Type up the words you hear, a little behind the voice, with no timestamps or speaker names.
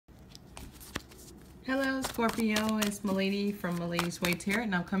Hello Scorpio, it's Malady from Maladys Way Tarot,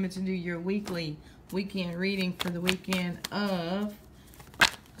 and I'm coming to do your weekend reading for the weekend of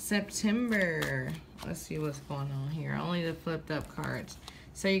September. Let's see what's going on here. Only the flipped up cards.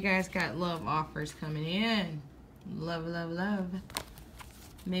 So you guys got love offers coming in. Love, love, love.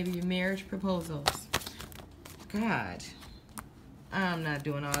 Maybe your marriage proposals. God, I'm not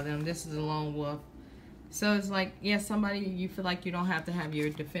doing all of them. This is a lone wolf. So it's like, yeah, somebody you feel like you don't have to have your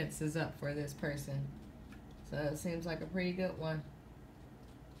defenses up for this person. So it seems like a pretty good one.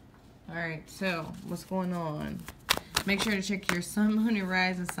 Alright, so what's going on? Make sure to check your sun, moon, and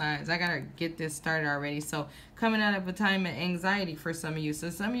rising signs. I gotta get this started already. So coming out of a time of anxiety for some of you. So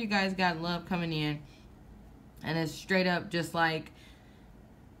some of you guys got love coming in. And it's straight up just like,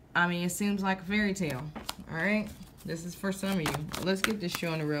 I mean, it seems like a fairy tale. Alright? This is for some of you. Let's get this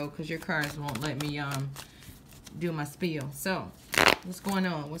show on the road because your cards won't let me do my spiel. So, what's going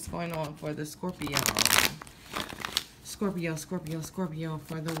on? What's going on for the Scorpio? Scorpio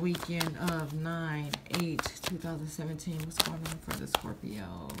for the weekend of 9/8/2017. What's going on for the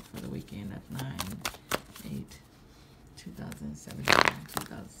Scorpio for the weekend of 9/8/2017?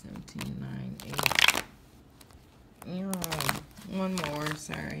 9/8. One more,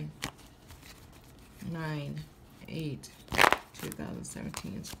 sorry.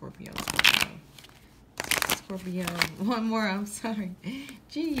 9/8/2017. Scorpio. One more, I'm sorry.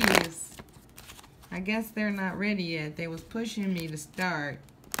 Jeez. I guess they're not ready yet. They was pushing me to start.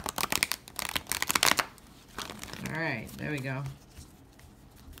 Alright, there we go.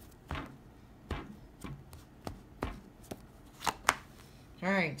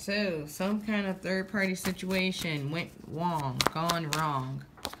 Alright, so some kind of third-party situation went gone wrong.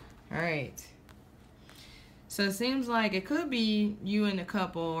 Alright. So it seems like it could be you and a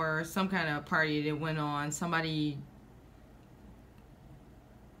couple or some kind of party that went on. Somebody,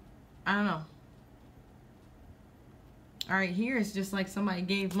 I don't know. Alright, here it's just like somebody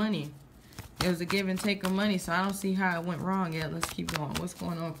gave money. It was a give and take of money, so I don't see how it went wrong yet. Let's keep going. What's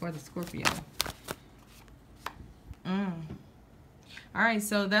going on for the Scorpio? Alright,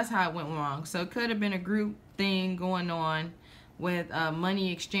 so that's how it went wrong. So it could have been a group thing going on with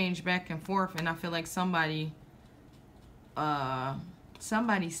money exchange back and forth, and I feel like somebody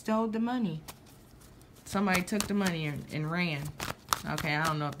stole the money. Somebody took the money and ran. Okay, I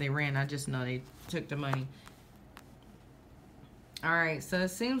don't know if they ran. I just know they took the money. Alright, so it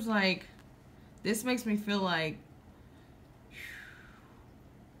seems like this makes me feel like,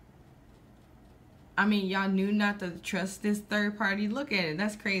 I mean, y'all knew not to trust this third party. Look at it.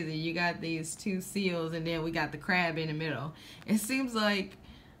 That's crazy. You got these two seals and then we got the crab in the middle. It seems like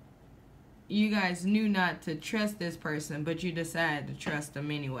you guys knew not to trust this person, but you decided to trust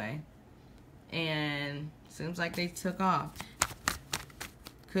them anyway. And seems like they took off.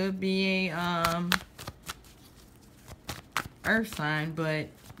 Could be a earth sign, but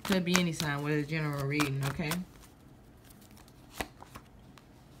could be any sign with a general reading, okay?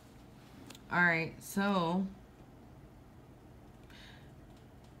 Alright, so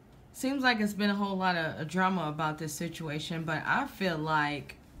seems like it's been a whole lot of drama about this situation, but I feel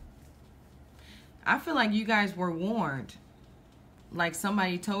like you guys were warned. Like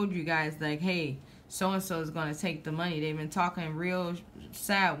somebody told you guys, like, hey, so-and-so is going to take the money. They've been talking real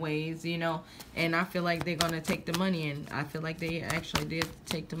sideways, you know, and I feel like they're going to take the money, and I feel like they actually did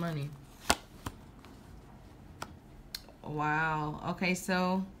take the money. Wow. Okay,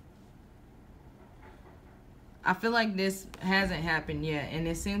 so I feel like this hasn't happened yet, and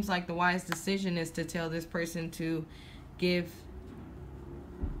it seems like the wise decision is to tell this person to give,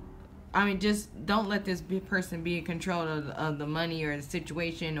 I mean, just don't let this person be in control of the money or the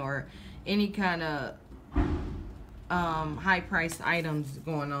situation or any kind of high-priced items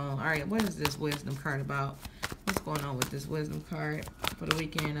going on. All right, what is this wisdom card about? What's going on with this wisdom card for the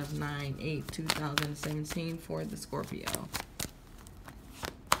weekend of 9/8/2017 for the Scorpio?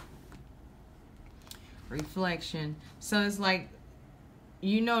 Reflection. So it's like,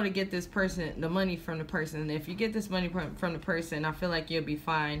 you know, to get this person, the money from the person. If you get this money from the person, I feel like you'll be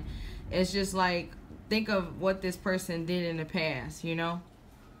fine. It's just like, think of what this person did in the past, you know?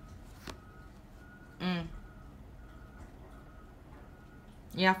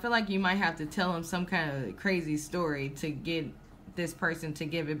 Yeah, I feel like you might have to tell him some kind of crazy story to get this person to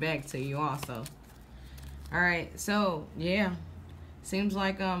give it back to you also. Alright, so, yeah. Seems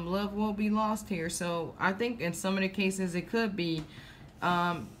like love will be lost here. So, I think in some of the cases it could be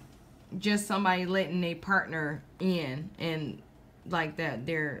just somebody letting a partner in, and like that,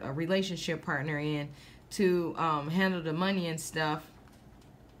 their relationship partner in to handle the money and stuff.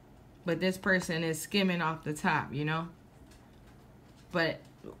 But this person is skimming off the top, you know? But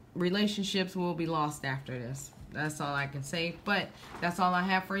relationships will be lost after this. That's all I can say. But that's all I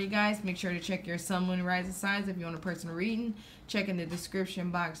have for you guys. Make sure to check your sun, moon, and rising signs if you want a personal reading. Check in the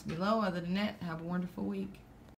description box below. Other than that, have a wonderful week.